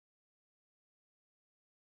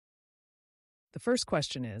The first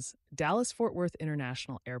question is, Dallas-Fort Worth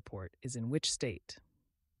International Airport is in which state?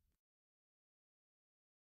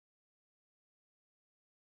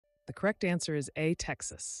 The correct answer is A,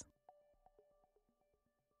 Texas.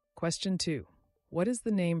 Question 2. What is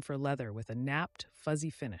the name for leather with a napped, fuzzy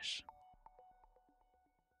finish?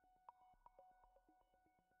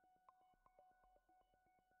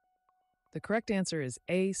 The correct answer is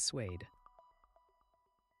A, suede.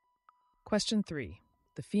 Question 3.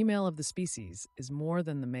 The female of the species is more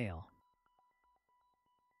than the male.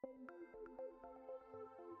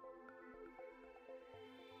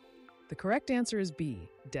 The correct answer is B,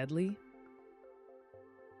 deadly.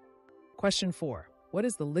 Question 4. What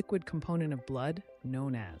is the liquid component of blood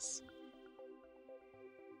known as?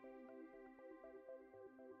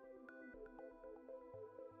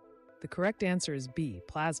 The correct answer is B,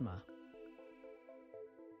 plasma.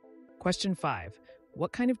 Question 5.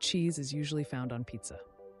 What kind of cheese is usually found on pizza?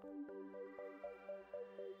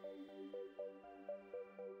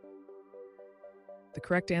 The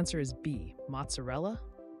correct answer is B, mozzarella.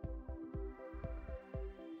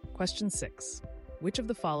 Question 6. Which of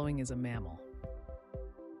the following is a mammal?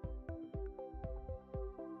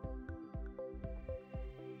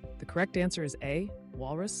 The correct answer is A,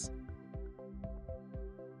 walrus.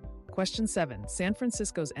 Question 7. San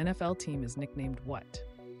Francisco's NFL team is nicknamed what?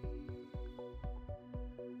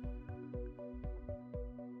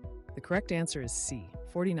 The correct answer is C,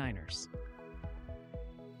 49ers.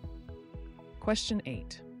 Question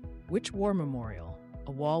 8. Which war memorial,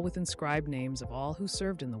 a wall with inscribed names of all who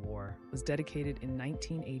served in the war, was dedicated in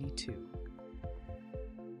 1982?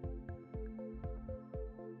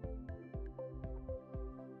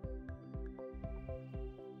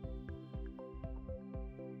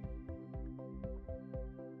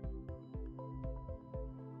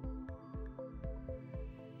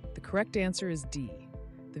 The correct answer is D,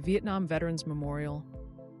 the Vietnam Veterans Memorial.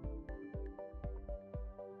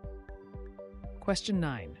 Question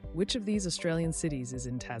 9. Which of these Australian cities is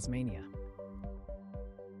in Tasmania?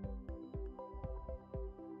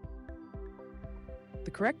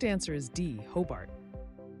 The correct answer is D, Hobart.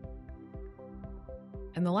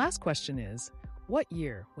 And the last question is, what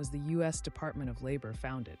year was the U.S. Department of Labor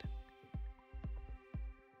founded?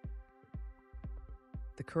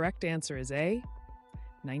 The correct answer is A,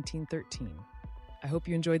 1913. I hope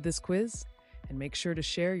you enjoyed this quiz, and make sure to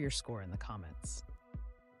share your score in the comments.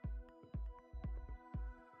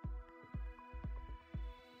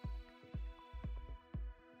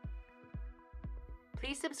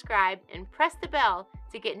 Please subscribe and press the bell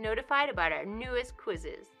to get notified about our newest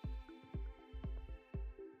quizzes.